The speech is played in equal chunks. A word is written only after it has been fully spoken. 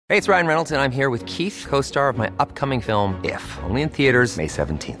Hey, it's Ryan Reynolds, and I'm here with Keith, co-star of my upcoming film, If, only in theaters May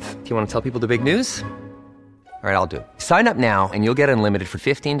 17th. Do you want to tell people the big news? All right, I'll do it. Sign up now and you'll get unlimited for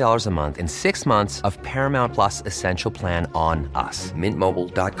 $15 a month and 6 months of Paramount Plus Essential Plan on us.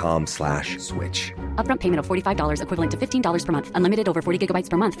 MintMobile.com/switch. Upfront payment of $45 equivalent to $15 per month. Unlimited over 40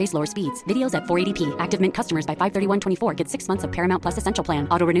 gigabytes per month. Face lower speeds. Videos at 480p. Active Mint customers by 531.24 get 6 months of Paramount Plus Essential Plan.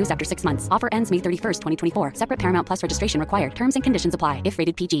 Auto renews after 6 months. Offer ends May 31st, 2024. Separate Paramount Plus registration required. Terms and conditions apply if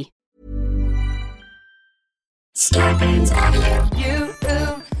rated PG.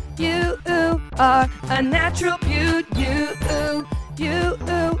 You are a natural beaut. You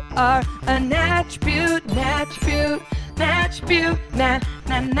are a natch beaut. Natch beaut. Natch beaut.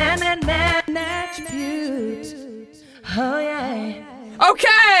 Natch beaut. Oh yeah.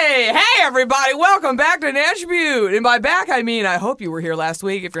 Okay, hey everybody, welcome back to Natch Beaut. And by back, I mean I hope you were here last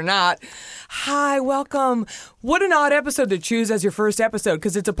week. If you're not, hi, welcome. What an odd episode to choose as your first episode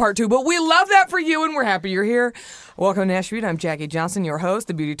because it's a part 2, but we love that for you and we're happy you're here. Welcome to Natch Beaut. I'm Jackie Johnson, your host,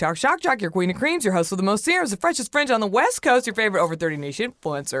 the Beauty Talk Shock Jock, your queen of creams, your host with the most serums, the freshest fringe on the West Coast, your favorite over 30 niche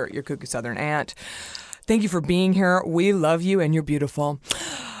influencer, your kooky Southern aunt. Thank you for being here. We love you and you're beautiful.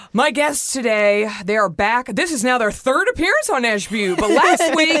 My guests today, they are back. This is now their third appearance on Natch Beaut, but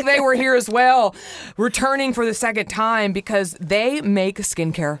last week they were here as well, returning for the second time because they make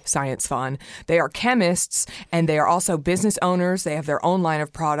skincare science fun. They are chemists, and they are also business owners. They have their own line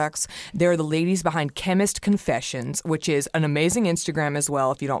of products. They're the ladies behind Chemist Confessions, which is an amazing Instagram as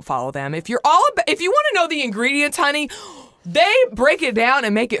well if you don't follow them. If you want to know the ingredients, honey, they break it down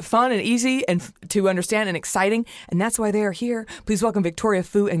and make it fun and easy and to understand and exciting, and that's why they are here. Please welcome Victoria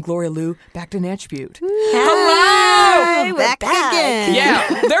Fu and Gloria Liu back to Natch Beaut. Hello! We're back again.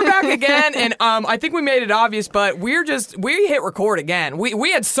 Yeah, they're back again, and I think we made it obvious, but we hit record again.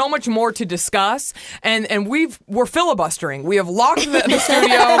 We had so much more to discuss, and we're filibustering. We have locked the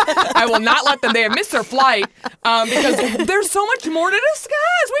studio. I will not let them. They have missed their flight because there's so much more to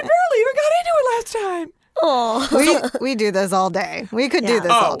discuss. We barely even got into it last time. Oh, we do this all day. We could do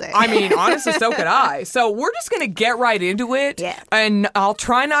this all day. I mean, honestly, so could I. So we're just going to get right into it. Yeah. And I'll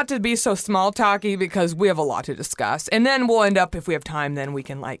try not to be so small talky because we have a lot to discuss. And then we'll end up, if we have time, then we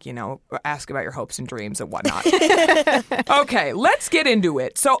can ask about your hopes and dreams and whatnot. Okay, let's get into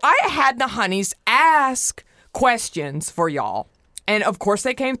it. So I had the honeys ask questions for y'all. And, of course,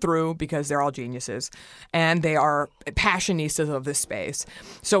 they came through because they're all geniuses, and they are passionistas of this space.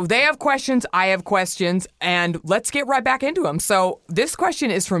 So they have questions, I have questions, and let's get right back into them. So this question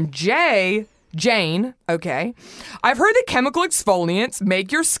is from Jane, okay. I've heard that chemical exfoliants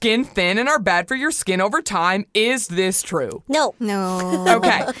make your skin thin and are bad for your skin over time. Is this true? No.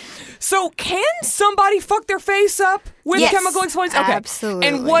 Okay. So can somebody fuck their face up with chemical exfoliants? Okay. Absolutely.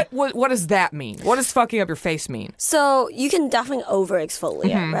 And what does that mean? What does fucking up your face mean? So you can definitely over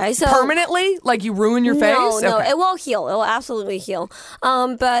exfoliate, right? So permanently? Like you ruin your face? No, Okay. it will heal. It will absolutely heal.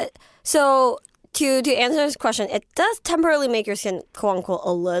 To answer this question, it does temporarily make your skin, quote unquote,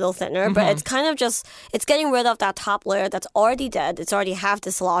 a little thinner, but it's kind of it's getting rid of that top layer that's already dead. It's already half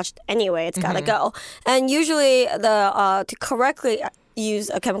dislodged anyway. It's got to go. And usually to correctly use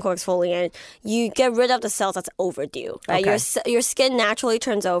a chemical exfoliant, you get rid of the cells that's overdue, right? Okay. Your skin naturally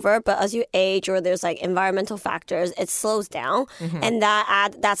turns over, but as you age or there's environmental factors, it slows down, and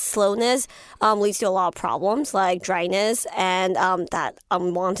that slowness leads to a lot of problems like dryness and that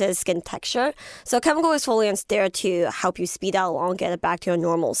unwanted skin texture. So chemical exfoliants there to help you speed that along, get it back to a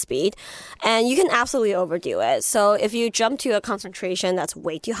normal speed, and you can absolutely overdo it. So if you jump to a concentration that's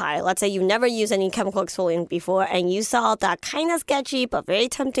way too high, let's say you never used any chemical exfoliant before, and you saw that kind of sketchy but very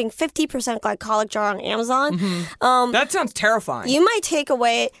tempting 50% glycolic jar on Amazon. That sounds terrifying. You might take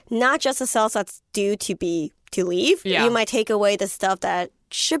away not just the cells that's due to leave. Yeah. You might take away the stuff that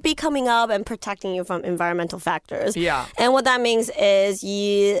should be coming up and protecting you from environmental factors. Yeah. And what that means is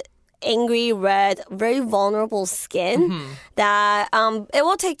angry, red, very vulnerable skin that it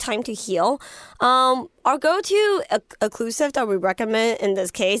will take time to heal. Our go-to occlusive that we recommend in this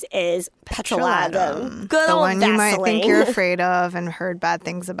case is petrolatum. Good the old one Vaseline. you might think you're afraid of and heard bad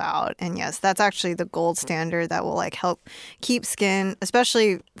things about. And yes, that's actually the gold standard that will help keep skin,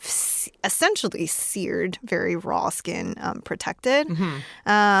 especially essentially seared, very raw skin, protected.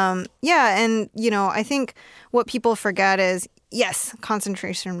 And I think what people forget is, yes,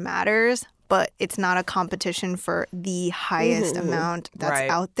 concentration matters, but it's not a competition for the highest amount that's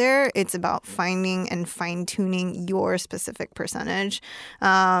out there. It's about finding and fine-tuning your specific percentage.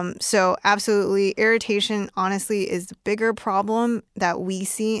 So absolutely, irritation, honestly, is the bigger problem that we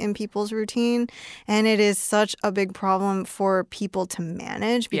see in people's routine. And it is such a big problem for people to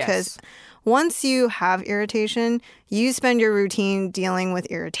manage because once you have irritation, you spend your routine dealing with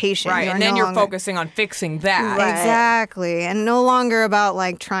irritation. Right, and then you're focusing on fixing that. Right. Exactly. And no longer about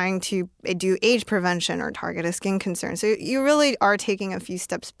like trying to do age prevention or target a skin concern. So you really are taking a few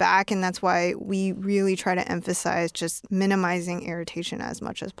steps back, and that's why we really try to emphasize just minimizing irritation as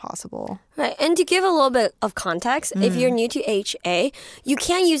much as possible. Right, and to give a little bit of context, if you're new to HA, you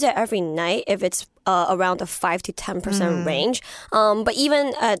can't use it every night if it's around the 5 to 10% range. But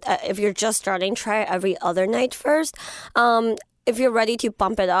even if you're just starting, try it every other night first. If you're ready to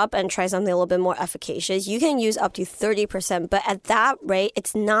bump it up and try something a little bit more efficacious, you can use up to 30%. But at that rate,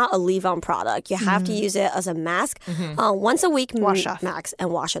 it's not a leave-on product. You have to use it as a mask once a week, Wash off. max,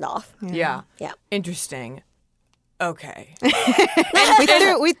 and wash it off. Yeah. Yeah. Interesting. Okay.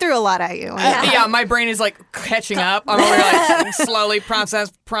 We threw a lot at you. Yeah, my brain is like catching up. I'm over here like slowly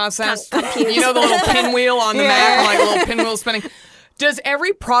process. You know the little pinwheel on the Mac, like a little pinwheel spinning. Does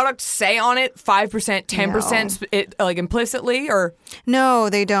every product say on it 5%, 10% it, like implicitly, or? No,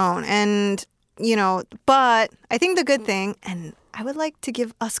 they don't. And, but I think the good thing, and I would like to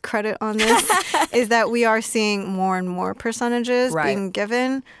give us credit on this, is that we are seeing more and more percentages being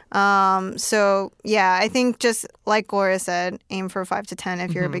given. So, yeah, I think just like Gloria said, aim for 5 to 10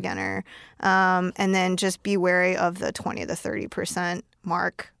 if you're a beginner. And then just be wary of the 20 to 30%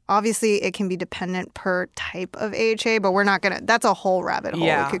 mark. Obviously, it can be dependent per type of AHA, but we're not going to... That's a whole rabbit hole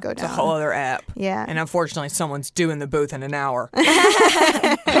we could go down. It's a whole other app. Yeah. And unfortunately, someone's due in the booth in an hour.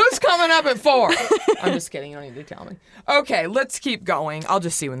 Who's coming up at 4? I'm just kidding. You don't need to tell me. Okay, let's keep going. I'll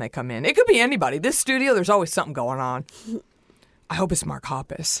just see when they come in. It could be anybody. This studio, there's always something going on. I hope it's Mark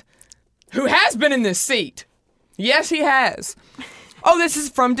Hoppus, who has been in this seat. Yes, he has. Oh, this is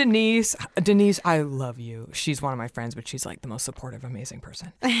from Denise. Denise, I love you. She's one of my friends, but she's like the most supportive, amazing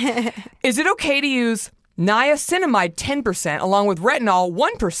person. Is it okay to use niacinamide 10% along with retinol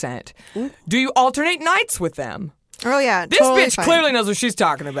 1%? Do you alternate nights with them? Oh, yeah. This totally bitch fine. clearly knows what she's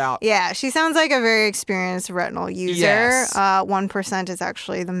talking about. Yeah, she sounds like a very experienced retinol user. Yes. 1% is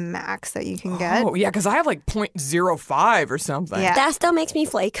actually the max that you can get. Oh, yeah, because I have like 0.05 or something. Yeah. That still makes me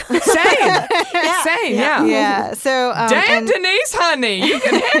flake. Same. Same, yeah. Yeah, so... Damn, Denise, honey, you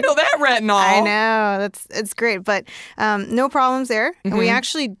can handle that retinol. I know. It's great, but no problems there. And we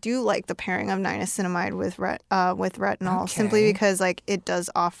actually do like the pairing of niacinamide with retinol simply because like it does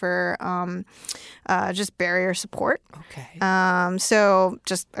offer just barrier support. Okay. So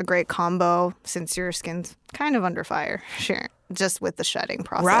just a great combo since your skin's kind of under fire, sure, just with the shedding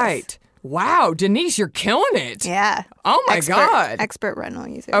process. Right. Wow, Denise, you're killing it. Yeah. Oh, my God. Expert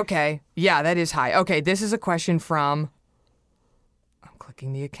retinol user. Okay. Yeah, that is high. Okay, this is a question from, I'm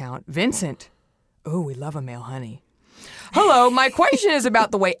clicking the account, Vincent. Oh, we love a male honey. Hello, my question is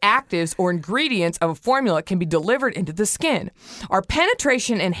about the way actives or ingredients of a formula can be delivered into the skin. Are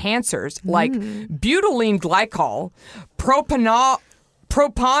penetration enhancers like butylene glycol, propanediol,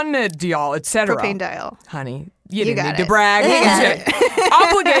 etc. Propanediol. Honey, you didn't got need to it. brag. You got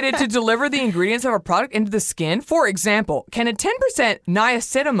Obligated to deliver the ingredients of a product into the skin? For example, can a 10%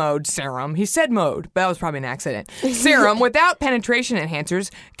 niacinamide serum, he said mode, but that was probably an accident, serum without penetration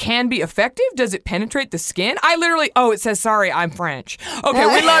enhancers can be effective? Does it penetrate the skin? It says, sorry, I'm French. Okay,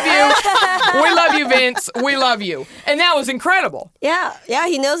 we love you. We love you, Vince. We love you. And that was incredible. Yeah,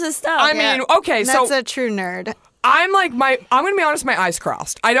 he knows his stuff. I mean, okay, so... That's a true nerd. I'm going to be honest, my eyes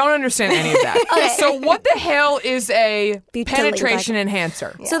crossed. I don't understand any of that. Okay. So what the hell is a Butylene penetration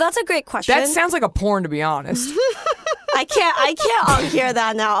enhancer? So that's a great question. That sounds like a porn, to be honest. I can't unhear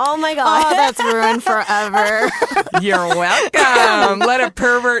that now. Oh my God. Oh, that's ruined forever. You're welcome. Let a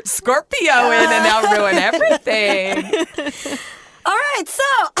pervert Scorpio in and they'll ruin everything. All right, so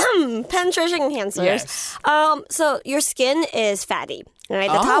penetration enhancers. Yes. So your skin is fatty, right?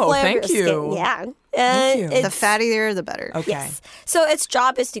 The Oh, top layer thank of your you. skin. Yeah. Thank you. The fattier, the better. Okay. Yes. So its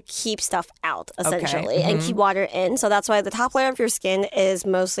job is to keep stuff out, essentially, and keep water in. So that's why the top layer of your skin is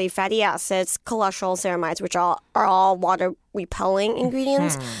mostly fatty acids, cholesterol, ceramides, which are all water repelling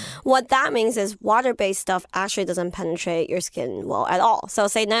ingredients. What that means is water-based stuff actually doesn't penetrate your skin well at all. So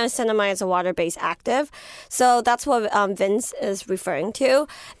say niacinamide is a water-based active. So that's what Vince is referring to,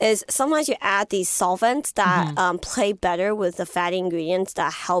 is sometimes you add these solvents that play better with the fatty ingredients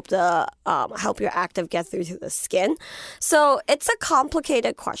that help your active get through to the skin. So it's a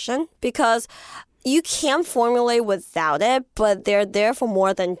complicated question because you can formulate without it, but they're there for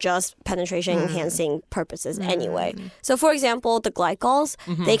more than just penetration enhancing purposes anyway. So for example, the glycols,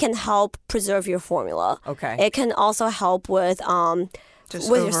 they can help preserve your formula. Okay. It can also help with Just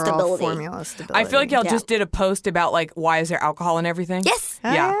with your overall stability. formula stability. I feel like y'all Yeah. just did a post about like why is there alcohol and everything? Yes.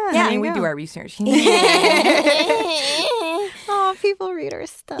 Yeah. yeah, I mean, there we you do go. our research. Oh, people read our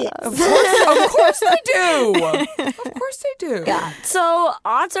stuff. Yes. Of course they do. Of course they do. Yeah. So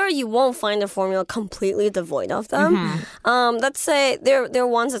odds are you won't find a formula completely devoid of them. Let's say there are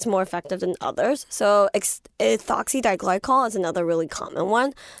ones that's more effective than others. So ethoxydiglycol is another really common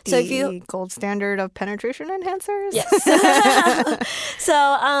one. So if you gold standard of penetration enhancers. yes.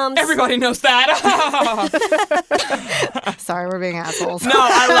 So Everybody knows that. Sorry, we're being assholes. No,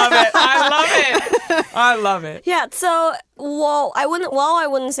 I love it. I love it. yeah. So I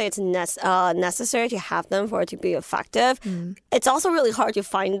wouldn't say it's necessary to have them for it to be effective. It's also really hard to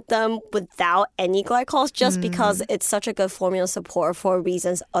find them without any glycols, just because it's such a good formula support for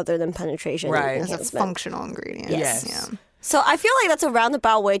reasons other than penetration. Right. And As a enhancement. functional ingredient. Yes. Yeah. So I feel like that's a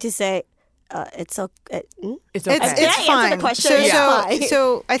roundabout way to say it's okay. It's okay. Did I It's answer fine. the question? So, Yeah. Fine.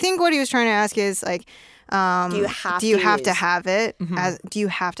 so I think what he was trying to ask is like, Do you have to have it? Do you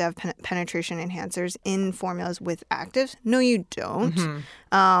have to have penetration enhancers in formulas with actives? No, you don't.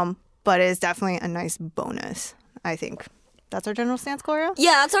 But it's definitely a nice bonus, I think. That's our general stance, Gloria?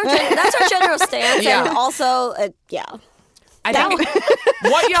 Yeah, that's our general stance, Yeah. and also, I think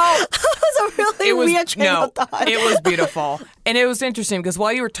what y'all. That was a really weird train of thought. It was beautiful. And it was interesting because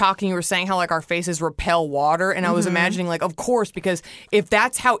while you were talking, you were saying how like our faces repel water. And I was imagining like, of course, because if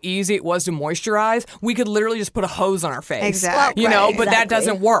that's how easy it was to moisturize, we could literally just put a hose on our face. Exactly. You know, Right. but that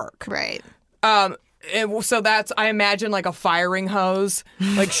doesn't work. Right. So I imagine like a firing hose,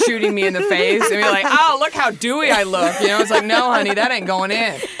 like shooting me in the face and be like, oh, look how dewy I look. You know, it's like, no, honey, that ain't going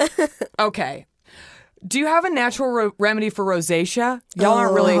in. Okay. Do you have a natural remedy for rosacea? Y'all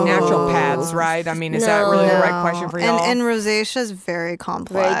aren't really naturopaths, right? I mean, is that really the right question for y'all? And rosacea is very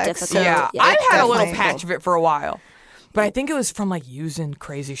complex. Very difficult. yeah, Yeah, I've had a little definitely. patch of it for a while. But I think it was from like using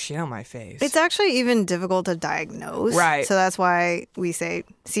crazy shit on my face. It's actually even difficult to diagnose. Right. So that's why we say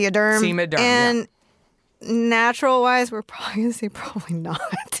see a derm. See a derm, And natural wise, we're probably going to say probably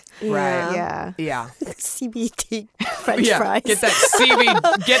not. right. Yeah. Yeah. CBD French Yeah. fries. Get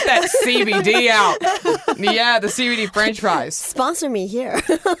that CBD out. Yeah, the CBD French fries. Sponsor me here.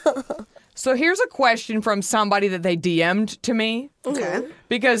 So here's a question from somebody that they DM'd to me. Okay.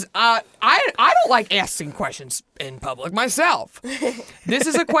 Because I don't like asking questions in public myself. This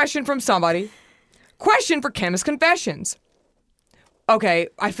is a question from somebody. Question for Chemist Confessions. Okay,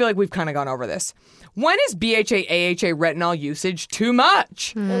 I feel like we've kind of gone over this. When is BHA, AHA, retinol usage too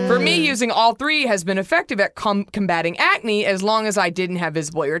much? For me, using all three has been effective at combating acne as long as I didn't have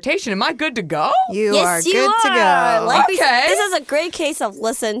visible irritation. Am I good to go? You are Yes, you good to are. go. Like Okay. this is a great case of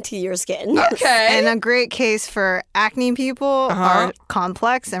listen to your skin. Okay. And a great case for acne people are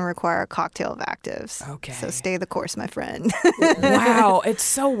complex and require a cocktail of actives. Okay. So stay the course, my friend. Wow, it's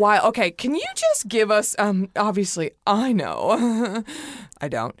so wild. Okay, can you just give us, obviously, I know. I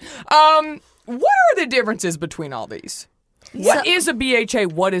don't. What are the differences between all these? What is a BHA?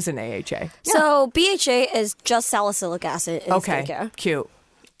 What is an AHA? So BHA is just salicylic acid in Okay, skincare. cute.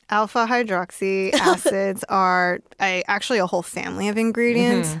 Alpha hydroxy acids are actually a whole family of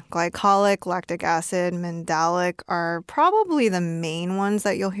ingredients. Glycolic, lactic acid, mandelic are probably the main ones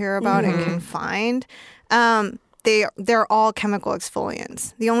that you'll hear about and can find. They're all chemical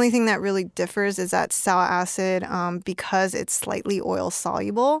exfoliants. The only thing that really differs is that salicylic acid, because it's slightly oil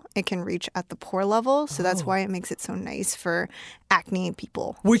soluble, it can reach at the pore level. So that's why it makes it so nice for acne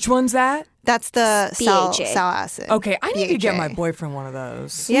people. Which one's that? That's the BHA. salicylic acid. Okay, I need to get BHA. my boyfriend one of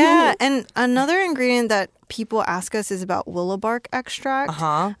those. Yeah, and another ingredient that people ask us is about willow bark extract.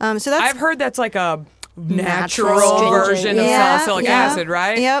 So that's I've heard that's like a natural Natural. version of Yeah, salicylic yeah. acid,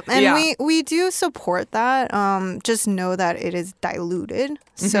 right? Yep, and yeah. we do support that. Just know that it is diluted.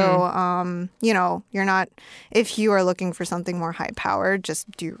 So, you're not, if you are looking for something more high powered, just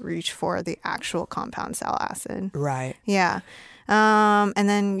do reach for the actual compound salicylic acid. Right. Yeah. And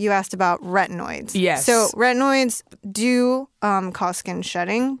then you asked about retinoids. Yes. So retinoids do cause skin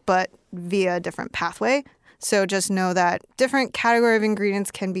shedding, but via a different pathway. So just know that different category of ingredients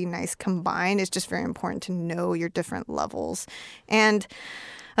can be nice combined. It's just very important to know your different levels. And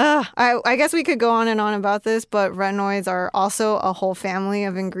I guess we could go on and on about this, but retinoids are also a whole family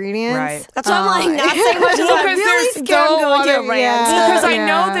of ingredients. Right. That's why I'm like not saying much. Well, I'm 'cause really there's scared so going to much- your brand. Because I Yeah.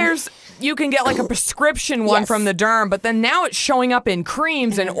 know you can get like a prescription one Yes. from the derm, but then now it's showing up in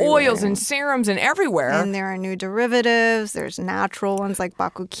creams and oils and serums and everywhere. And there are new derivatives. There's natural ones like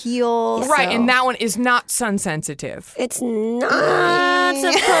bakuchiol. Right, so- and that one is not sun sensitive. It's not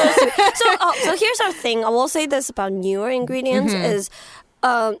supposed to. So here's our thing. I will say this about newer ingredients is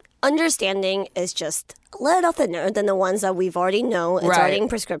understanding is just a little thinner than the ones that we've already know. It's Right. already in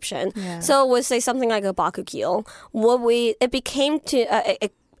prescription. So we'll say something like a bakuchiol.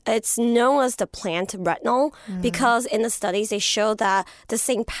 it's known as the plant retinol because in the studies they show that the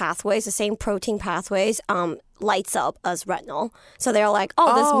same pathways, the same protein pathways, lights up as retinol. So they're like,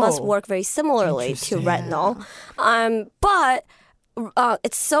 this must work very similarly to retinol. But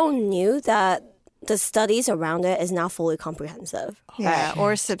it's so new that the studies around it is not fully comprehensive. Yeah,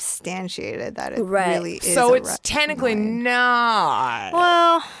 or substantiated that it really is. So it's technically not.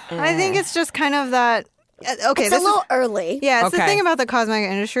 Well, I think it's just kind of that. Okay, it's a little early. Yeah, it's the thing about the cosmetic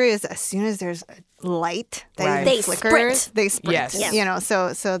industry is as soon as there's light that They flickers, sprint. they sprint. Yes. You know,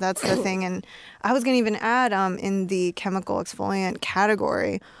 so that's the thing. And I was going to even add in the chemical exfoliant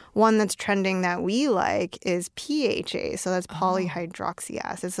category, one that's trending that we like is PHA. So that's polyhydroxy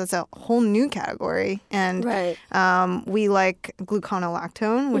acid. So it's a whole new category. And we like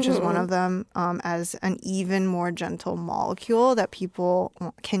gluconolactone, which is one of them, as an even more gentle molecule that people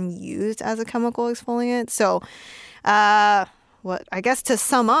can use as a chemical exfoliant. So what I guess to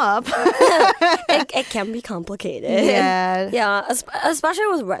sum up, it can be complicated. Yeah, especially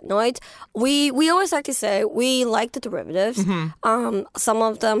with retinoids. We always like to say we like the derivatives. Some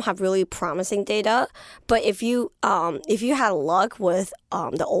of them have really promising data, but if you had luck with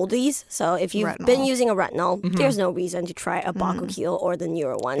the oldies, so if you've been using a retinol, there's no reason to try a Bacocil or the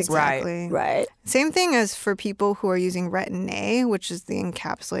newer ones. Exactly. Right. Same thing as for people who are using Retin A, which is the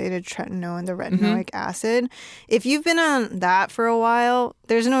encapsulated tretinoin and the retinoic acid. If you've been on that for a while,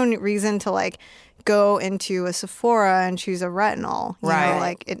 there's no reason to like go into a Sephora and choose a retinol. You know,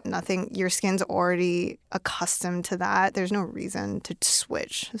 like nothing. Your skin's already accustomed to that. There's no reason to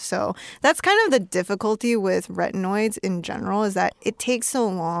switch. So that's kind of the difficulty with retinoids in general is that it takes so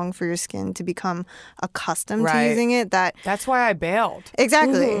long for your skin to become accustomed to using it That's why I bailed.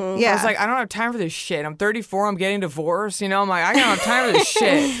 Exactly. Yeah. I was like, I don't have time for this shit. I'm 34. I'm getting divorced. You know, I'm like, I don't have time for this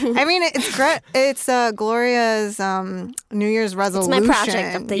shit. I mean, it's great. It's Gloria's New Year's resolution. It's my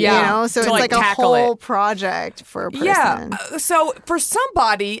project of the year. You know, so To, it's like, like a tackle whole it. project for a person. Yeah. So for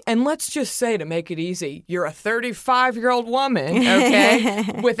somebody, and let's just say to make it easy, you're a 35-year-old woman,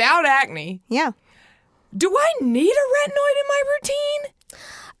 okay, without acne. Yeah. Do I need a retinoid in my routine?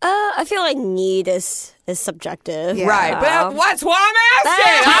 I feel like need is subjective. Yeah. Right, but that's why I'm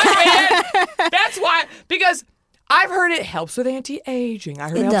asking. That's why, because I've heard it helps with anti-aging. I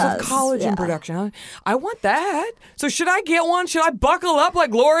heard it helps with collagen production. I want that. So should I get one? Should I buckle up like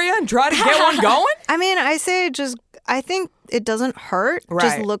Gloria and try to get one going? I mean, I think it doesn't hurt. Right.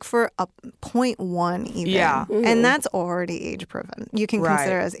 Just look for a 0.1 even. Yeah. And that's already age prevent. You can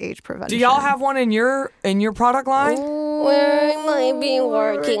consider as age prevention. Do y'all have one in your product line? We might be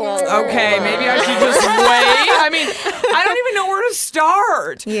working on it. Okay, maybe I should just wait. I mean, I don't even know where to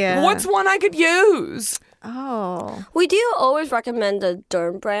start. Yeah. What's one I could use? Oh. We do always recommend the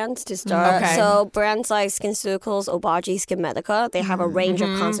derm brands to start. Okay. So brands like SkinCeuticals, Obagi, SkinMedica, they have a range of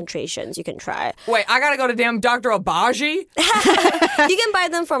concentrations you can try. Wait, I gotta go to damn Dr. Obagi? You can buy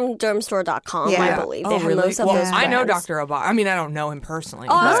them from dermstore.com, I believe. They have most of those brands. I know Dr. Obagi. I mean, I don't know him personally.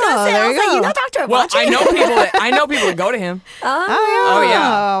 Oh, I was going to say, there I was you like, you go. know Dr. Obagi? well, I know people that go to him. Oh, yeah.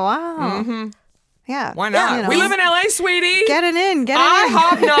 Wow. Mm-hmm. Yeah. Why not? You know. We live in LA, sweetie. Get it in. I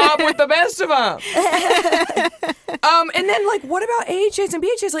hobnob with the best of them. And then, like, what about AHAs and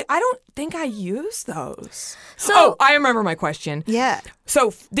BHAs? Like, I don't think I use those. So, I remember my question. Yeah.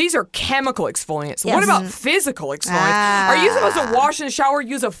 So these are chemical exfoliants. Yes. What about physical exfoliants? Are you supposed to wash in the shower,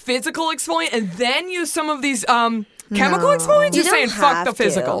 use a physical exfoliant, and then use some of these chemical exfoliants? You You're saying don't fuck the have to.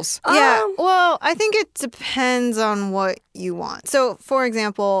 physicals. Yeah, well, I think it depends on what you want. So, for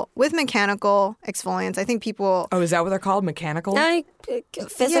example, with mechanical exfoliants, I think people... Oh, is that what they're called? Mechanical?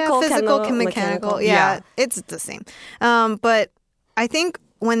 physical, mechanical. Yeah, it's the same. But I think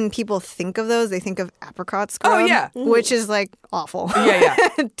when people think of those, they think of apricot scrub. Oh, yeah. Which is, like, awful. Yeah.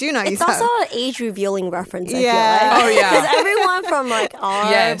 Do not use It's that. also an age-revealing reference, I Yeah. feel like. Oh, yeah. Because everyone from, like,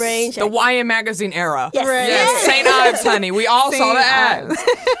 our Yes. range... The YM Magazine era. Yes. Right. Yes. St. Ives, honey. We all saw the St. ads.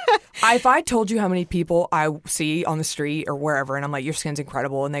 If I told you how many people I see on the street or wherever, and I'm like, your skin's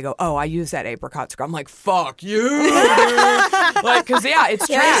incredible, and they go, oh, I use that apricot scrub. I'm like, fuck you, dude. Like, because, it's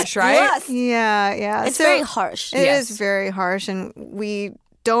trash, right? Yes. Yeah. It's So very harsh. It is very harsh, and we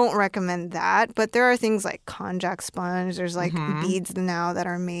don't recommend that. But there are things like konjac sponge. There's like beads now that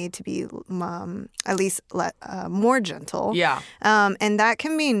are made to be at least more gentle. Yeah. And that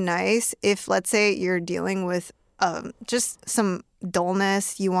can be nice if, let's say, you're dealing with just some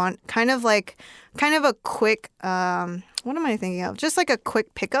dullness. You want kind of a quick, what am I thinking of? Just like a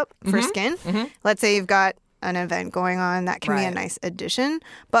quick pickup for skin. Let's say you've got an event going on, that can be a Right. nice addition.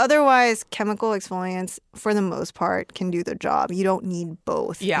 But otherwise, chemical exfoliants, for the most part, can do the job. You don't need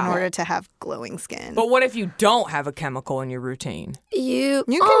both in order to have glowing skin. But what if you don't have a chemical in your routine? You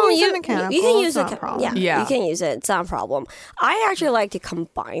can use a mechanical. You can It's use not a a problem. Yeah. You can use it. It's not a problem. I actually like to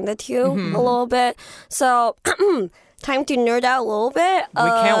combine the two a little bit. So time to nerd out a little bit. We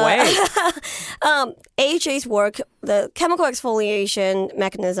can't wait. AHA's work, the chemical exfoliation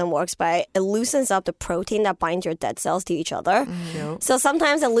mechanism works by it loosens up the protein that binds your dead cells to each other. So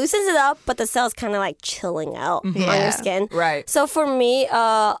sometimes it loosens it up, but the cell's kind of like chilling out on Yeah. your skin. Right. So for me,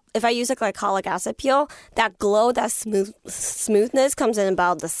 if I use a glycolic acid peel, that glow, that smoothness comes in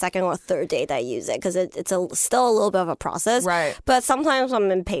about the second or third day that I use it because it's still a little bit of a process. Right. But sometimes I'm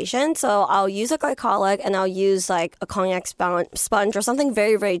impatient, so I'll use a glycolic and I'll use like a cognac sponge or something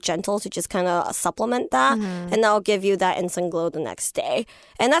very, very gentle to just kind of supplement that. And that'll give you that instant glow the next day.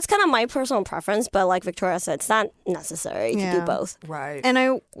 And that's kind of my personal preference, but like Victoria said, it's not necessary to do Yeah. both. Right. And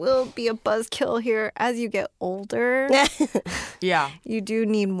I will be a buzzkill here. As you get older, Yeah. you do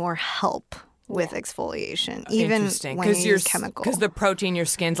need more help with exfoliation, even Interesting. when you use chemical. Because the protein in your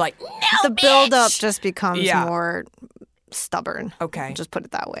skin's like, no, the buildup just becomes Yeah. more stubborn. Okay. Just put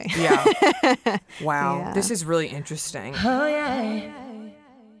it that way. Yeah. Wow. Yeah. This is really interesting.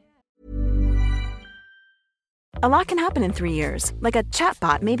 A lot can happen in 3 years, like a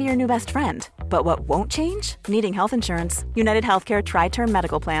chatbot may be your new best friend. But what won't change? Needing health insurance. United Healthcare Tri-Term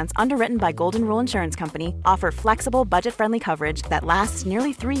Medical Plans, underwritten by Golden Rule Insurance Company, offer flexible, budget-friendly coverage that lasts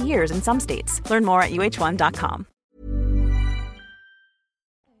nearly 3 years in some states. Learn more at uh1.com.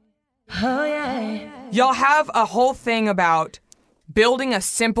 Y'all have a whole thing about building a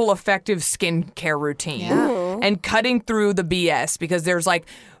simple, effective skincare routine and cutting through the BS because there's like,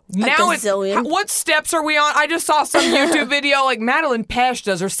 now it's gazillion. what steps are we on? I just saw some YouTube video like Madeline Pesh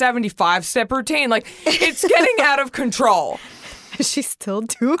does her 75-step routine. Like it's getting out of control. Is she still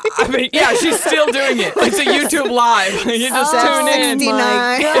doing it? I mean, yeah, she's still doing it. It's a YouTube live. You just tune in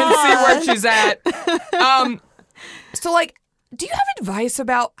 69. and see where she's at. So like, do you have advice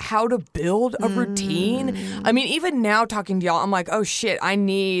about how to build a routine? I mean, even now talking to y'all, I'm like, oh shit, I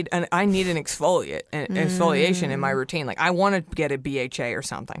need an exfoliation in my routine. Like, I want to get a BHA or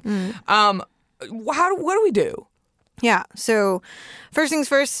something. What do we do? Yeah. So first things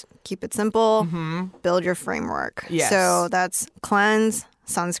first, keep it simple. Build your framework. Yes. So that's cleanse,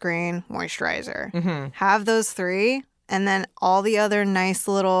 sunscreen, moisturizer. Have those three, and then all the other nice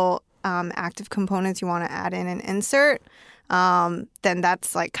little active components you want to add in and insert. Then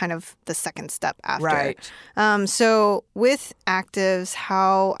that's like kind of the second step after. Right. So with actives,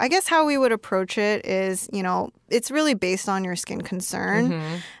 how we would approach it is, it's really based on your skin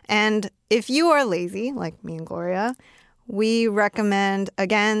concern. And if you are lazy, like me and Gloria, we recommend,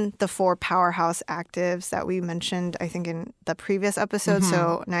 again, the 4 powerhouse actives that we mentioned, I think, in the previous episode.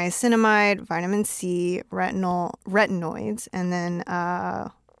 So niacinamide, vitamin C, retinoids, and then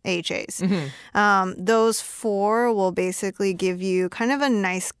AHAs. Those 4 will basically give you kind of a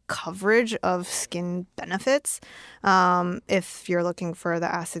nice coverage of skin benefits if you're looking for the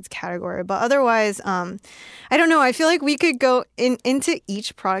acids category. But otherwise, I don't know. I feel like we could go into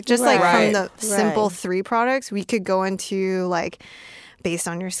each product, just like from the simple 3 products, we could go into like based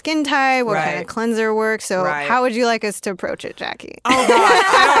on your skin type, what kind of cleanser works. So how would you like us to approach it, Jackie? Oh, God,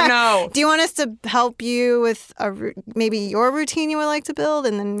 I don't know. Do you want us to help you with maybe your routine you would like to build?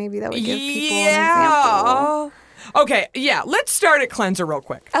 And then maybe that would give people an example. Okay, yeah, let's start at cleanser real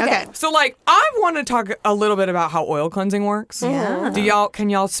quick. Okay. So, like, I want to talk a little bit about how oil cleansing works. Yeah.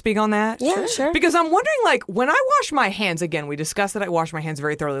 Can y'all speak on that? Yeah, sure. Because I'm wondering, like, when I wash my hands, again, we discussed that I wash my hands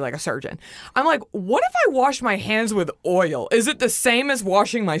very thoroughly like a surgeon. I'm like, what if I wash my hands with oil? Is it the same as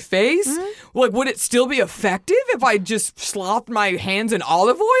washing my face? Like, would it still be effective if I just slopped my hands in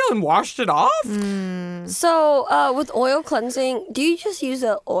olive oil and washed it off? So with oil cleansing, do you just use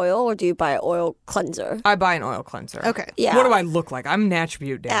an oil or do you buy an oil cleanser? I buy an oil cleanser. Okay. Yeah. What do I look like? I'm Natch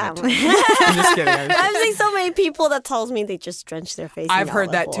Butte, damn it. I'm just kidding. I've seen so many people that tells me they just drench their face. I've in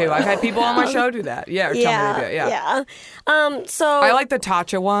heard that olive too. oil. I've had people on my show do that. Yeah, or tell me to do it. Yeah. So I like the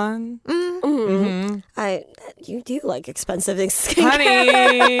Tatcha one. you do like expensive skincare. Honey.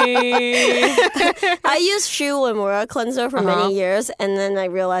 I used Shu Limura cleanser for many years, and then I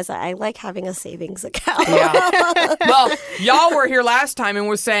realized that I like having a savings account. Yeah. Well, y'all were here last time and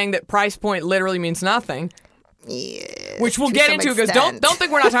was saying that price point literally means nothing. Yes, Which we'll to get some into because extent. don't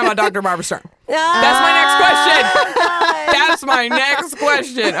think we're not talking about Dr. Barbara Stern. That's my next question. That's my next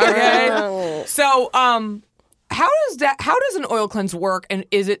question. Okay. So, how does an oil cleanse work, and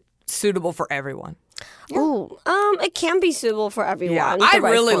is it suitable for everyone? Ooh, it can be suitable for everyone. Yeah, the I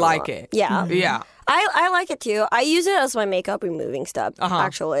right really formula. like it. Yeah. Yeah. I like it too. I use it as my makeup removing step,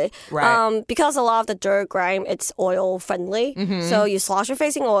 actually. Right. Because a lot of the dirt, grime, it's oil friendly. So you slosh your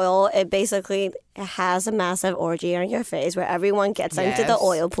face in oil. It basically has a massive orgy on your face where everyone gets into the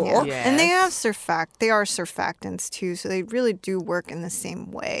oil pool. Yes. And they are surfactants too, so they really do work in the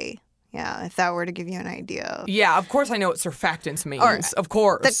same way. Yeah, if that were to give you an idea. Yeah, of course I know what surfactants means. Of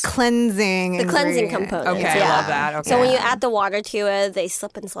course. The cleansing component. Okay, I love that. Okay. So when you add the water to it, they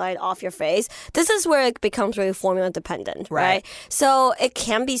slip and slide off your face. This is where it becomes really formula dependent, right? So it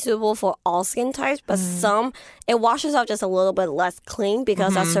can be suitable for all skin types, but some, it washes out just a little bit less clean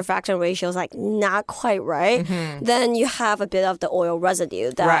because that surfactant ratio is like not quite right. Then you have a bit of the oil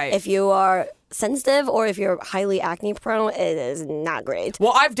residue that if you are sensitive or if you're highly acne prone, it is not great.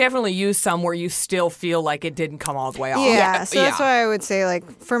 Well, I've definitely used some where you still feel like it didn't come all the way off. Yeah, so that's why I would say, like,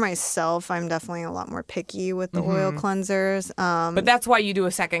 for myself, I'm definitely a lot more picky with the oil cleansers. But that's why you do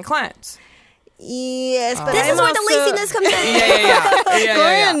a second cleanse. Yes, but This is where the laziness comes in. Yeah.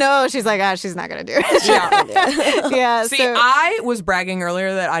 Gloria knows. She's like, she's not going to do it. Yeah. See, I was bragging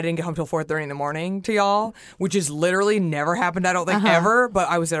earlier that I didn't get home till 4:30 in the morning to y'all, which has literally never happened, I don't think, ever, but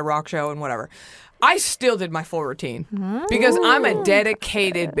I was at a rock show and whatever. I still did my full routine because I'm a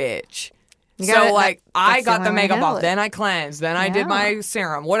dedicated bitch. So, like, I got the makeup off, then I cleansed, then I did my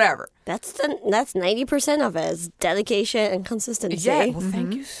serum, whatever. That's 90% of it is dedication and consistency. Yeah, well,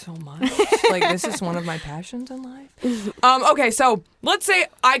 thank you so much. Like, this is one of my passions in life. Okay, so let's say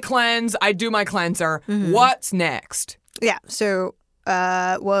I cleanse, I do my cleanser. What's next? Yeah, so,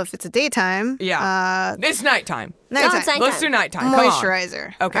 well, if it's a daytime. Yeah. It's nighttime. Nighttime. Let's do nighttime. Come on.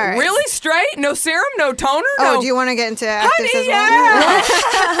 Moisturizer. Okay. All right. Really straight? No serum? No toner? Oh, no... do you want to get into actives Honey, as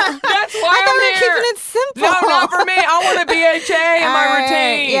well? That's why I thought we I'm were here. keeping it simple. No, not for me. I want a BHA in my All right.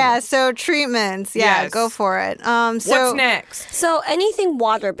 routine. Yeah, so treatments. Yeah, Yes. go for it. What's next? So anything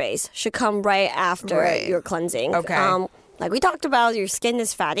water-based should come right after your cleansing. Okay. Like we talked about, your skin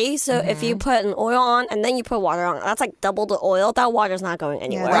is fatty, so if you put an oil on and then you put water on, that's like double the oil. That water's not going Yeah,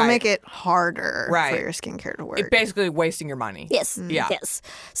 anywhere. that'll make it harder for your skincare to work. It's basically wasting your money. Yes. Yeah. Yes.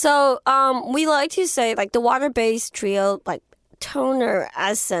 So we like to say like the water-based trio, like toner,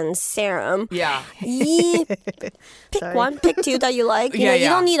 essence, serum. Yeah. Pick one, pick two that you like. You know, you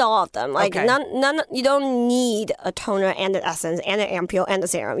don't need all of them. Like none. You don't need a toner and an essence and an ampule and a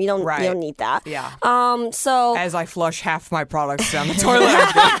serum. You don't. You don't need that. Yeah. So as I flush half my products down the toilet.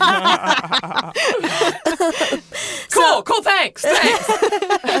 Cool. Thanks.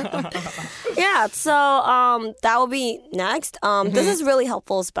 Yeah. So that will be next. This is really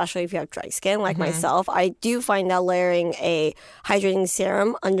helpful, especially if you have dry skin like myself. I do find that layering a hydrating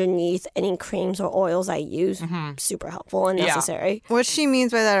serum underneath any creams or oils I use super helpful and necessary. What she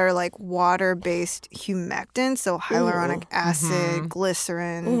means by that are like water-based humectants, so hyaluronic acid,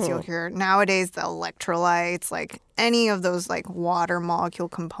 glycerins. You'll hear nowadays the electrolytes, like any of those like water molecule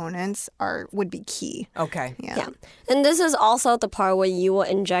components would be key. Okay. Yeah. And this is also the part where you will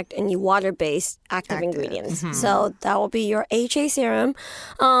inject any water-based active ingredients. So that will be your HA serum,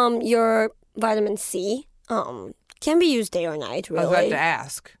 your vitamin C. Can be used day or night, really. I was about to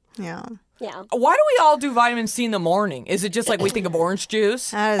ask. Yeah. Yeah. Why do we all do vitamin C in the morning? Is it just like we think of orange juice?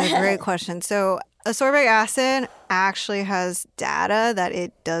 That is a great question. So ascorbic acid actually has data that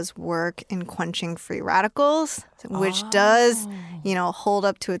it does work in quenching free radicals, which does, hold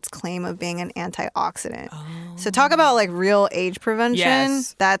up to its claim of being an antioxidant. So talk about like real age prevention.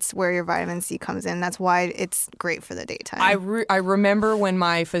 Yes. That's where your vitamin C comes in. That's why it's great for the daytime. I remember when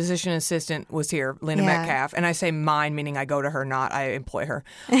my physician assistant was here, Linda Metcalf, and I say mine, meaning I go to her, not I employ her,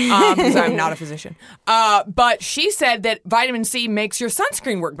 because I'm not a physician. But she said that vitamin C makes your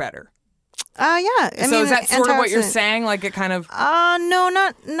sunscreen work better. Yeah. So is that sort of what you're saying? Like it kind of... No,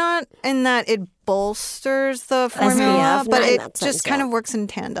 not in that it bolsters the formula, SPF, but not in it that just sense, kind of works in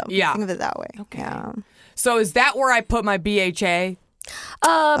tandem. Yeah. Think of it that way. Okay. Yeah. So is that where I put my BHA?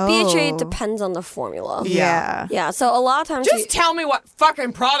 BHA depends on the formula. Yeah. Yeah, so a lot of times... Just tell me what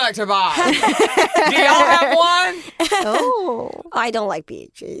fucking product to buy. Do y'all have one? Oh. I don't like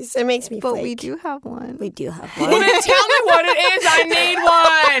BHAs. It makes me But flake. we do have one. We do have Well, one. then tell me what it is. I need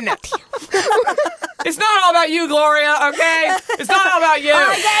one. It's not all about you, Gloria, okay? It's not all about you.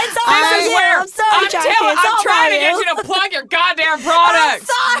 It's all about This is you. where I'm sorry, Jackie. It's all I'm trying to about get you to plug your goddamn products.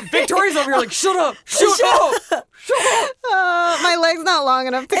 Victoria's over here like, shut up. Shut up. My leg's not long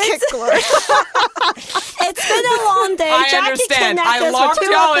enough to kick Gloria. It's been a long day. I Jackie understand. kidnapped I us locked for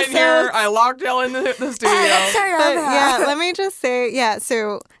 2 y'all in episodes. here. I locked y'all in the studio. Let's turn it But over. yeah, let me just say,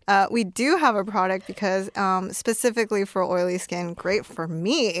 so we do have a product because specifically for oily skin, great for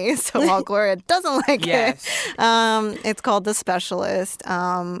me. So while Gloria doesn't like it, it's called the Specialist,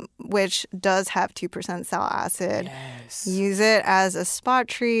 which does have 2% salicylic acid. Yes. Use it as a spot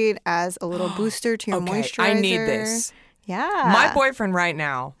treat, as a little booster to your moisturizer. I need this. Yeah. My boyfriend right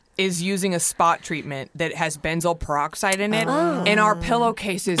now is using a spot treatment that has benzoyl peroxide in it, and our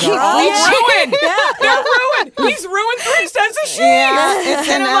pillowcases are all ruined. They're ruined. He's ruined 3 sets of sheets. Yeah, it's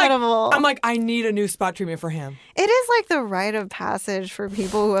And inevitable. I'm like, I need a new spot treatment for him. It is like the rite of passage for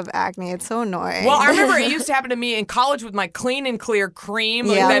people who have acne. It's so annoying. Well, I remember it used to happen to me in college with my Clean and Clear cream,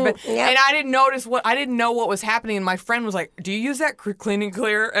 Yeah. and I didn't know what was happening. And my friend was like, "Do you use that Clean and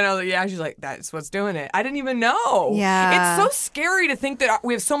Clear?" And I was like, "Yeah." She's like, "That's what's doing it." I didn't even know. Yeah. It's so scary to think that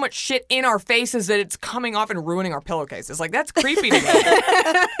we have so much shit in our faces that it's coming off and ruining our pillowcases. Like that's creepy to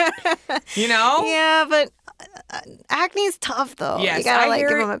me. You know? Yeah, but acne's tough though. Yes, you gotta I hear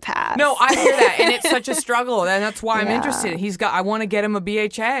give it. him a pass. No, I hear that, and it's such a struggle, and that's why I'm Yeah. interested. I want to get him a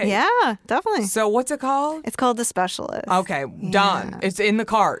BHA. Yeah, definitely. So what's it called? It's called the Specialist. Okay, done. It's in the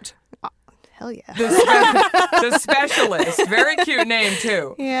cart. Hell yeah. The Specialist. Very cute name,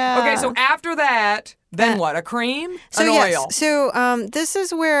 too. Yeah. Okay, so after that, then what? A cream? So An oil? So this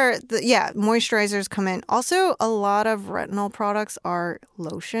is where moisturizers come in. Also, a lot of retinol products are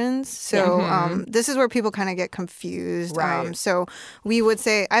lotions. So this is where people kind of get confused. Right. So we would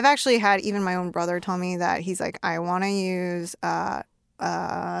say, I've actually had even my own brother tell me that he's like, I want to use the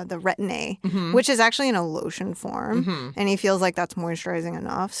Retin-A, which is actually in a lotion form, and he feels like that's moisturizing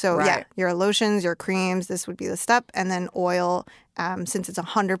enough. So Right. your lotions, your creams, this would be the step, and then oil. Since it's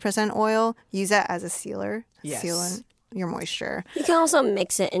 100% oil, use that as a sealer, Yes. sealant your moisture. You can also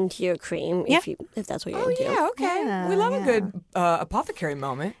mix it into your cream if that's what you're into. Yeah, okay. Yeah, we love a good apothecary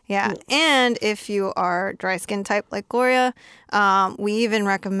moment. Yeah, and if you are dry skin type like Gloria, we even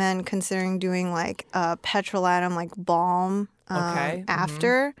recommend considering doing like a petrolatum like balm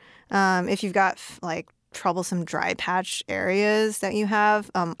after. If you've got like troublesome dry patch areas that you have.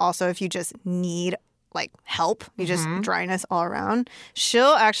 Also, if you just need like help, you just dryness all around,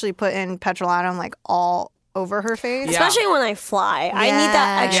 she'll actually put in petrolatum like all over her face. Yeah. Especially when I fly. I need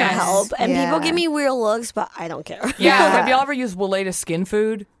that extra Yes. help. And Yeah. people give me weird looks, but I don't care. Yeah. Have y'all ever used Weleda skin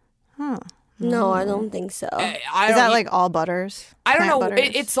food? No, I don't think so. I Is don't that eat- like all butters? I don't Plant know. butters?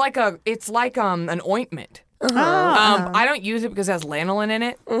 It's like an ointment. Oh, I don't use it because it has lanolin in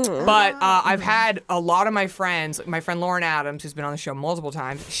it, but I've had a lot of my friends, like my friend Lauren Adams, who's been on the show multiple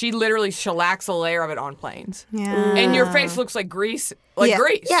times, she literally shellacks a layer of it on planes. yeah. And your face looks like grease, Yeah.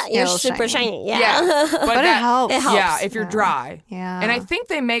 grease. Yeah, you're It'll super shine. shiny. Yeah. Yeah. But it helps. It helps. Yeah, if you're dry. Yeah. And I think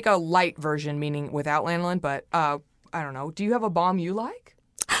they make a light version, meaning without lanolin, but I don't know. Do you have a balm you like?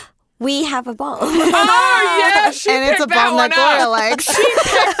 We have a balm. Oh, yeah, she And it's picked a balm that that one Gloria up. likes. She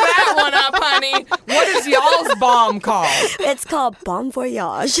picked that one up, honey. What is y'all's balm called? It's called Bon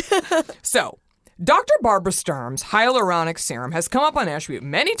Voyage. So, Dr. Barbara Sturm's hyaluronic serum has come up on Ashby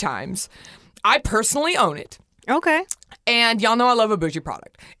many times. I personally own it. Okay. And y'all know I love a bougie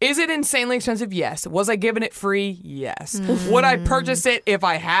product. Is it insanely expensive? Yes. Was I given it free? Yes. Would I purchase it if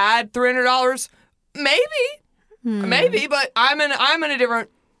I had $300? Maybe. Maybe, but I'm in a different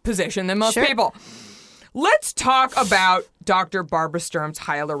position than most people. Let's talk about Dr. Barbara Sturm's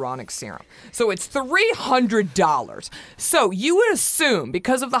hyaluronic serum. So it's $300. So you would assume,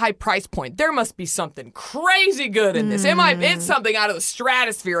 because of the high price point, there must be something crazy good in this. It's something out of the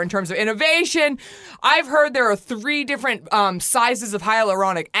stratosphere in terms of innovation. I've heard there are 3 different sizes of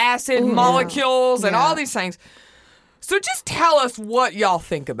hyaluronic acid molecules and all these things. So just tell us what y'all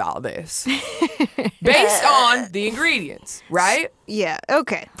think about this. Based on the ingredients, right? Yeah.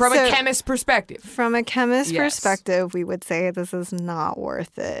 Okay. From So, a chemist's perspective. From a chemist Yes. perspective, we would say this is not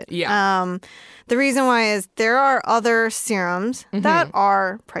worth it. Yeah. The reason why is there are other serums that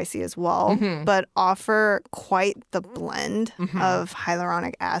are pricey as well, but offer quite the blend of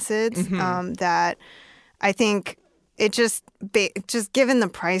hyaluronic acids that I think it just given the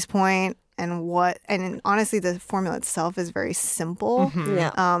price point and honestly, the formula itself is very simple.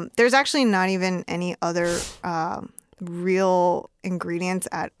 Yeah. There's actually not even any other real ingredients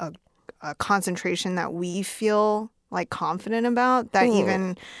at a concentration that we feel like confident about that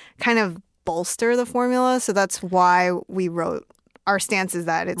even kind of bolster the formula. So that's why we wrote our stance is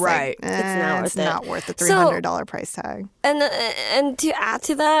that it's Right. like, It's not worth it. the $300 price tag. And to add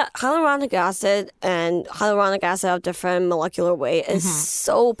to that, hyaluronic acid of different molecular weight is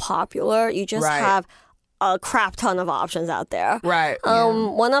so popular. You just Right. have a crap ton of options out there. Right.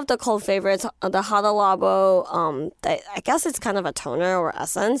 One of the cult favorites, the Hada Labo, I guess it's kind of a toner or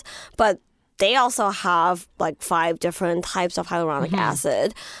essence, but they also have like 5 different types of hyaluronic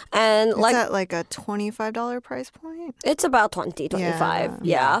acid. And Is that like a $25 price point? it's about 20, 25.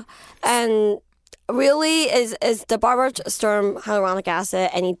 Yeah. And really, is the Barber Sturm hyaluronic acid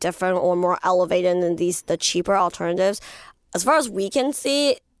any different or more elevated than the cheaper alternatives? As far as we can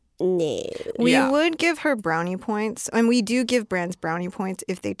see, no. We would give her brownie points, and we do give brands brownie points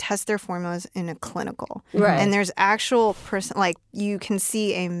if they test their formulas in a clinical. Right. And there's actual like you can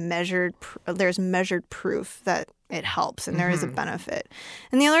see there's measured proof that it helps and there is a benefit.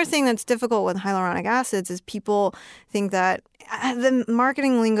 And the other thing that's difficult with hyaluronic acids is people think that the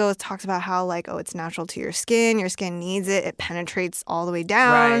marketing lingo talks about how like, oh, it's natural to your skin needs it penetrates all the way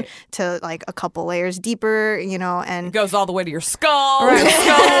down to like a couple layers deeper, and It goes all the way to your skull. Right. Your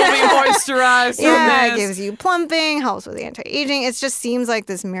skull will be moisturized. it gives you plumping, helps with anti-aging. It just seems like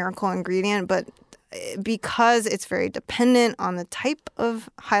this miracle ingredient, but because it's very dependent on the type of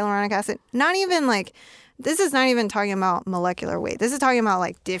hyaluronic acid, this is not even talking about molecular weight. This is talking about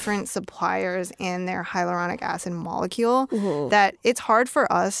like different suppliers and their hyaluronic acid molecule that it's hard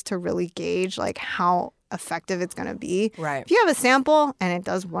for us to really gauge like how effective it's going to be. Right. If you have a sample and it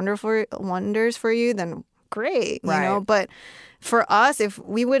does wonders for you, then great, But for us, if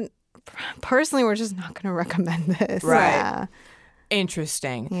we would personally, we're just not going to recommend this. Right. Yeah.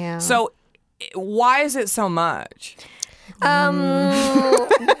 Interesting. Yeah. So why is it so much?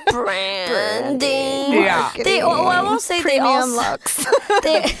 Branding. Yeah. I will say they Premium also Lux.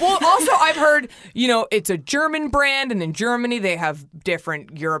 Well, also, I've heard, it's a German brand, and in Germany they have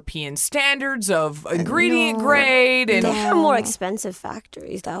different European standards of ingredient grade. And They have more expensive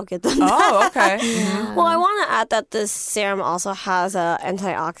factories that'll get them. Oh, okay. Well, I want to add that this serum also has an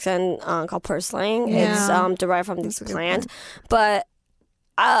antioxidant called purslane. Yeah. It's derived from this plant. But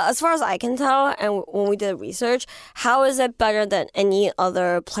as far as I can tell, and when we did research, how is it better than any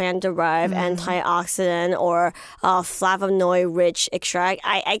other plant-derived antioxidant or flavonoid-rich extract?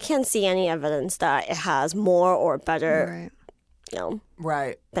 I can't see any evidence that it has more or better,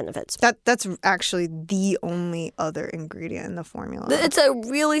 Right. benefits. That's actually the only other ingredient in the formula. It's a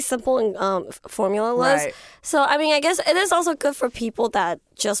really simple formula list. Right. So, I mean, I guess it is also good for people that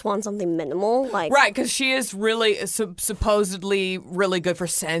just want something minimal. Right, because she is really supposedly really good for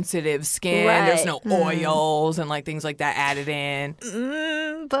sensitive skin. Right. There's no oils and like things like that added in.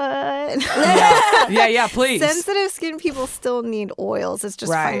 But Yeah, please. sensitive skin people still need oils. It's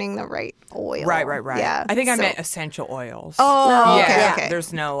just Right. finding the right oil. Right. Yeah. I think I meant essential oils. Oh, yeah. okay.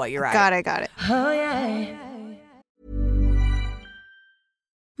 There's no, you're right. Got it.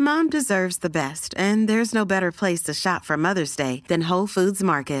 Mom deserves the best, and there's no better place to shop for Mother's Day than Whole Foods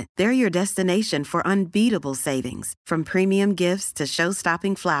Market. They're your destination for unbeatable savings, from premium gifts to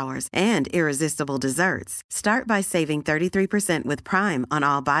show-stopping flowers and irresistible desserts. Start by saving 33% with Prime on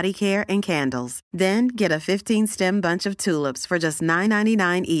all body care and candles. Then get a 15-stem bunch of tulips for just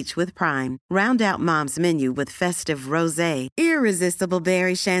 $9.99 each with Prime. Round out Mom's menu with festive rosé, irresistible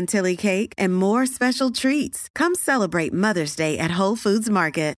berry chantilly cake, and more special treats. Come celebrate Mother's Day at Whole Foods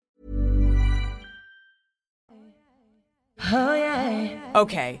Market.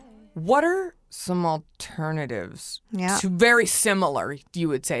 Okay, what are some alternatives Yeah. to very similar, you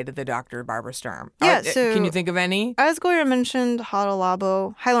would say, to the Dr. Barber Sturm? Yeah, so- Can you think of any? As Gloria mentioned, hada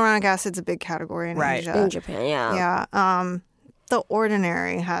labo, hyaluronic acid's a big category in Right. Asia. In Japan, yeah. Yeah. The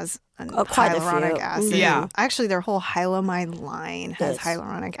Ordinary has quite a hyaluronic few. acid. Yeah. Actually, their whole Hylamide line has Yes.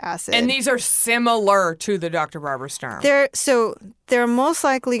 hyaluronic acid. And these are similar to the Dr. Barber Sturm. They're most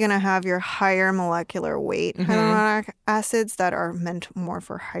likely going to have your higher molecular weight hyaluronic acids that are meant more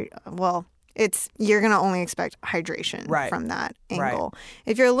for you're going to only expect hydration from that angle.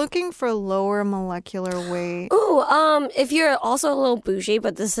 If you're looking for lower molecular weight, Ooh, if you're also a little bougie,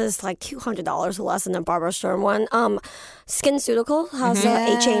 but this is like $200 less than the Barber Sturm one. SkinCeutical has a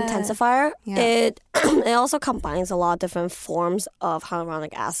HA intensifier. Yeah. It it also combines a lot of different forms of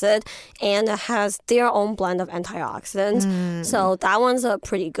hyaluronic acid, and it has their own blend of antioxidants. So that one's a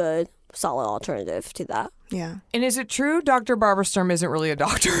pretty good, solid alternative to that. yeah. And is it true Dr. Barber Sturm isn't really a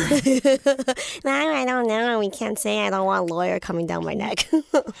doctor? No, I don't know. We can't say. I don't want a lawyer coming down my neck.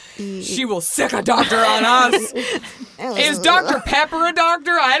 She will sick a doctor on us. Is Dr. Pepper a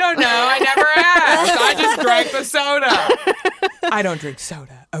doctor? I don't know. I never asked. I just drank the soda. I don't drink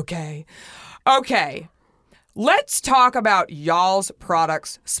soda, okay? Okay. Let's talk about y'all's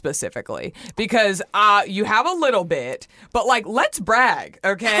products specifically, because you have a little bit, but let's brag,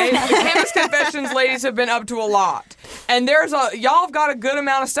 okay? The Chemist Confessions ladies have been up to a lot, and y'all have got a good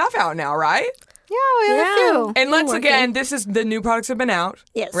amount of stuff out now, right? Yeah, we have a few. And let's again, this is the new products have been out.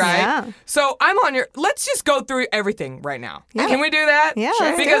 Yes. Right? Yeah. So I'm on your, let's just go through everything right now. Yeah. Can we do that? Yeah,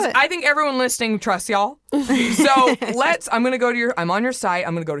 let's do Because it. I think everyone listening trusts y'all. So I'm going to go to I'm on your site.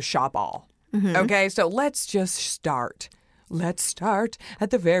 I'm going to go to Shop All. Okay, so let's just start. Let's start at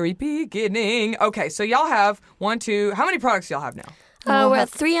the very beginning. Okay, so y'all have how many products y'all have now? We have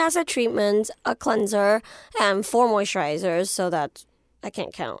 3 acid treatments, a cleanser, and 4 moisturizers. So that's, I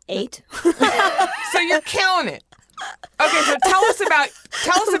can't count, 8. So you're counting it. Okay, so tell us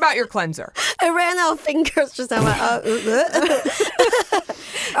about your cleanser. I ran out of fingers just now.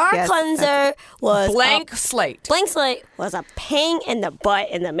 Our cleanser was Blank slate. Blank slate was a pain in the butt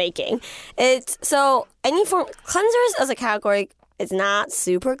in the making. It's so any form cleansers as a category. It's not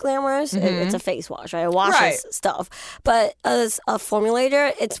super glamorous. It's a face wash, right? It washes stuff. But as a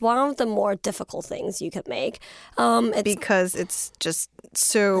formulator, it's one of the more difficult things you could make. Because it's just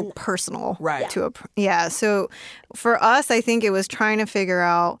so personal. Right. So for us, I think it was trying to figure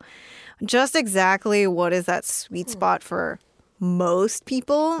out just exactly what is that sweet spot for most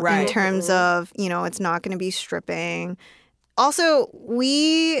people in terms of, it's not going to be stripping. Also,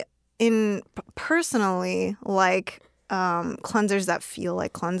 we personally like cleansers that feel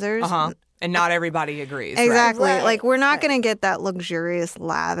like cleansers. And not everybody agrees. Exactly. Right. Like, we're not going to get that luxurious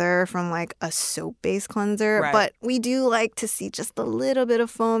lather from like a soap-based cleanser, but we do like to see just a little bit of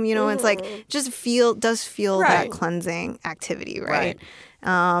foam. It's like does feel that cleansing activity, right?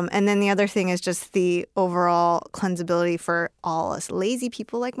 And then the other thing is just the overall cleansability for all us lazy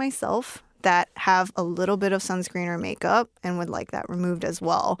people like myself that have a little bit of sunscreen or makeup and would like that removed as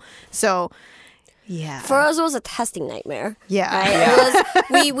well. So yeah. For us, it was a testing nightmare. Yeah. Right? It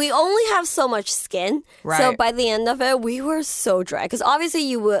was, we only have so much skin. Right. So by the end of it, we were so dry. Because obviously,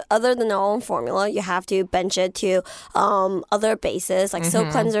 you would, other than our own formula, you have to bench it to other bases, like soap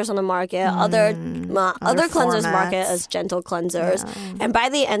cleansers on the market, other cleansers formats. market as gentle cleansers. Yeah. And by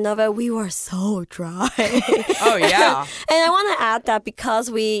the end of it, we were so dry. Oh, yeah. And I want to add that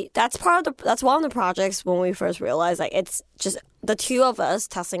because that's one of the projects when we first realized, like, it's just the two of us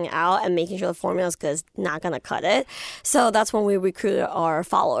testing it out and making sure the formula is good is not going to cut it. So that's when we recruited our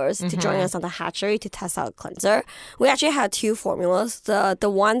followers to join us on the hatchery to test out cleanser. We actually had 2 formulas. The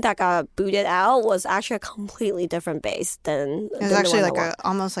one that got booted out was actually a completely different base than it was actually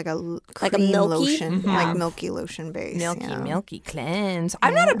almost like a cream milky lotion, like milky lotion base. Milky cleanse.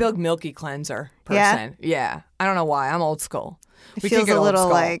 I'm not a big milky cleanser person. Yeah. I don't know why. I'm old school. It feels a little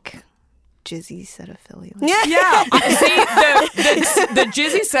like jizzy Cetaphil. Yeah. See, the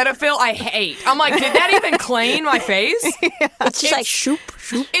jizzy Cetaphil I hate. I'm like, did that even clean my face? It's just like shoop.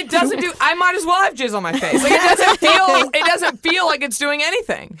 It doesn't do. I might as well have jizz on my face. Like it doesn't feel like it's doing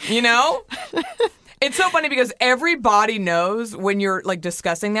anything. It's so funny because everybody knows when you're like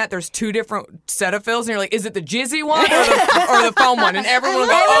discussing that there's 2 different Cetaphils and you're like, is it the jizzy one or the foam one? And everyone will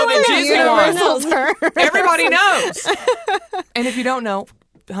go, oh, the jizzy one. Everybody knows. And if you don't know,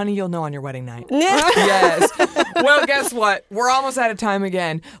 honey, you'll know on your wedding night. Yes. Well, guess what? We're almost out of time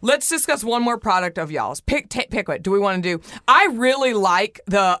again. Let's discuss one more product of y'all's. Pick what do we want to do? I really like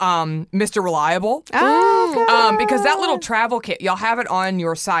the Mr. Reliable. Oh, because that little travel kit, y'all have it on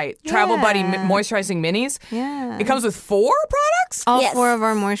your site. Travel Buddy Moisturizing Minis. Yeah. It comes with 4 products? All 4 of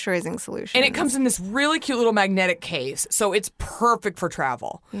our moisturizing solutions. And it comes in this really cute little magnetic case. So it's perfect for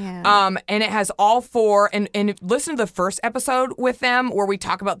travel. Yeah. And it has all 4. And listen to the first episode with them where we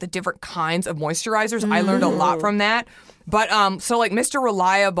talk about the different kinds of moisturizers. I learned a lot from that. But so like Mr.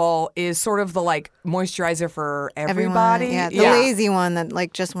 Reliable is sort of the like moisturizer for everybody. Everyone, the lazy one that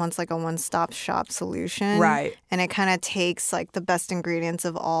like just wants like a one-stop shop solution. Right. And it kind of takes like the best ingredients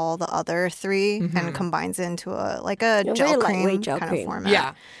of all the other 3 and combines it into a gel cream kind of format.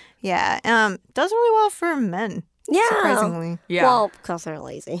 Yeah. Yeah. Does really well for men. Yeah. Surprisingly. Yeah. Well, because they're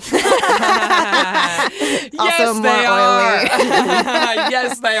lazy. Yes, they are.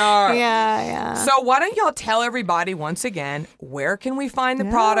 Yes, they are. Yeah. So why don't y'all tell everybody once again, where can we find the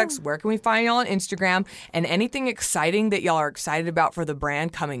products? Where can we find y'all on Instagram? And anything exciting that y'all are excited about for the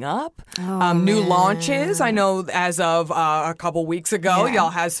brand coming up? New launches. I know as of a couple weeks ago, y'all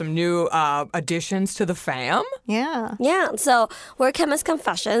had some new additions to the fam. Yeah. Yeah, so we're Chemist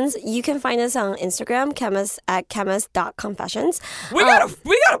Confessions. You can find us on Instagram, at chemist.confessions. We gotta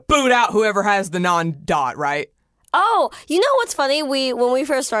boot out whoever has the non-dot, right? Oh, you know what's funny? When we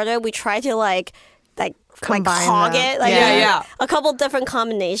first started, we tried to like Combine hog them. it. Like, Yeah. A couple different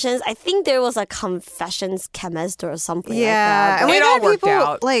combinations. I think there was a Confessions Chemist or something Yeah. like And that. It we've all had worked people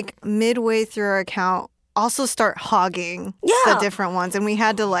out. like midway through our account also start hogging the different ones, and we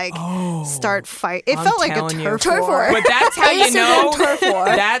had to like start fight. It felt like a turf war. But that's how you know.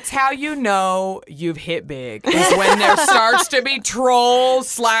 That's how you know you've hit big. Is when there starts to be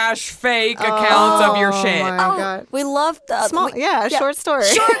troll/fake accounts of your shit. My God. We love the short story.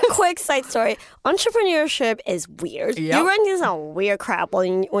 Short, quick side story. Entrepreneurship is weird. Yep. You run into some weird crap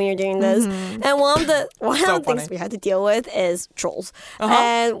when you're doing this. And one of the things we had to deal with is trolls.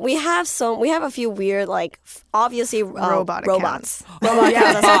 And we have a few weird, like, obviously robots. Robots that's following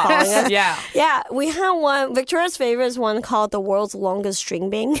us. Yeah. We have one. Victoria's favorite is one called The World's Longest String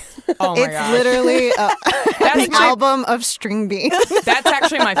Bean. Oh my It's gosh. literally an album of string beans. That's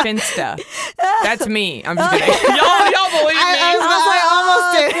actually my Finsta. That's me. I'm just kidding. Y'all believe me? I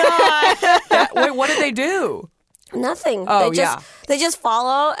almost did. Wait, what did they do? Nothing. Oh, They just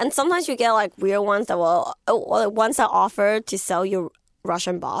follow, and sometimes you get like weird ones that ones that offer to sell you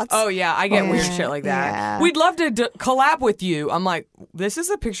Russian bots. Oh, yeah. I get weird shit like that. Yeah. We'd love to collab with you. I'm like, this is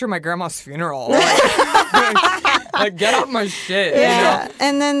a picture of my grandma's funeral. Like, get off my shit. Yeah. You know?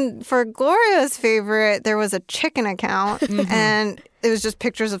 And then for Gloria's favorite, there was a chicken account, and it was just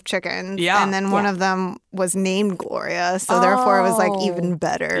pictures of chickens. Yeah. And then one of them was named Gloria, so therefore it was like even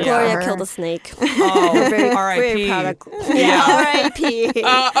better. Gloria for her. killed a snake. Oh, Very R.I.P. proud of Yeah. R.I.P.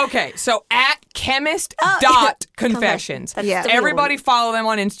 Okay, so at chemist.confessions. Yeah. Everybody follow them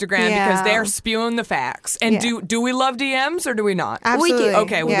on Instagram because Yeah. they're spewing the facts. And do we love DMs or do we not? Absolutely. We do.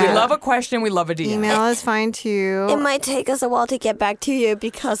 Okay, well, we love a question, we love a DM. Email is fine too. It might take us a while to get back to you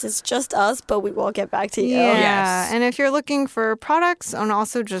because it's just us, but we will get back to you. Yeah. Yes. And if you're looking for products and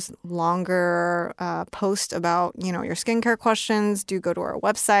also just longer posts about, your skincare questions, do go to our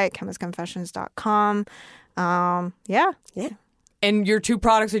website, chemistconfessions.com. Yeah. And your two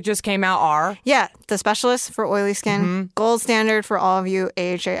products that just came out are? Yeah, the Specialist for oily skin, gold standard for all of you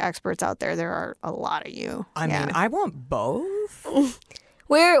AHA experts out there. There are a lot of you. I mean, I want both.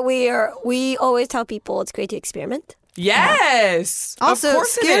 We always tell people it's great to experiment. Yes. Also, of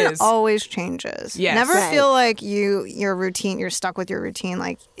course skin it is. always changes. Yes. Never Right. feel like your routine, you're stuck with your routine.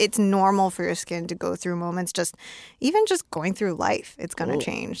 Like, it's normal for your skin to go through moments, even just going through life, it's going to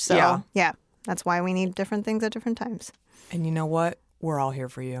change. So, yeah, that's why we need different things at different times. And you know what? We're all here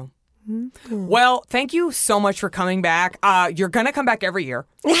for you. Well, thank you so much for coming back. You're going to come back every year.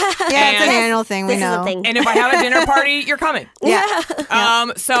 Yeah, it's an annual thing, we This is know. a thing. And if I have a dinner party, you're coming. Yeah.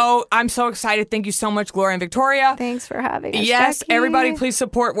 So I'm so excited. Thank you so much, Gloria and Victoria. Thanks for having us, Yes, Jackie. everybody, please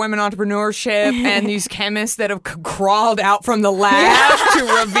support women entrepreneurship and these chemists that have crawled out from the lab to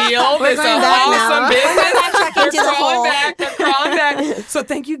reveal this going back awesome now. business. into the hole. They're crawling back. So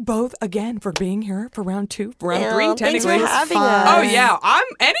thank you both again for being here for round 2, round 3, Thanks technically. for having Fun. us. Oh yeah, I'm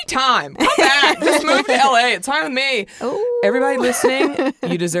anytime. Come back. Just move to LA. It's fine with me. Everybody listening,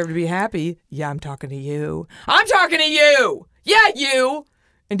 you deserve to be happy. Yeah, I'm talking to you. I'm talking to you. Yeah, you.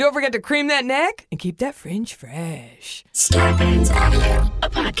 And don't forget to cream that neck and keep that fringe fresh. Starburns Audio,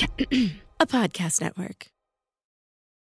 a podcast network.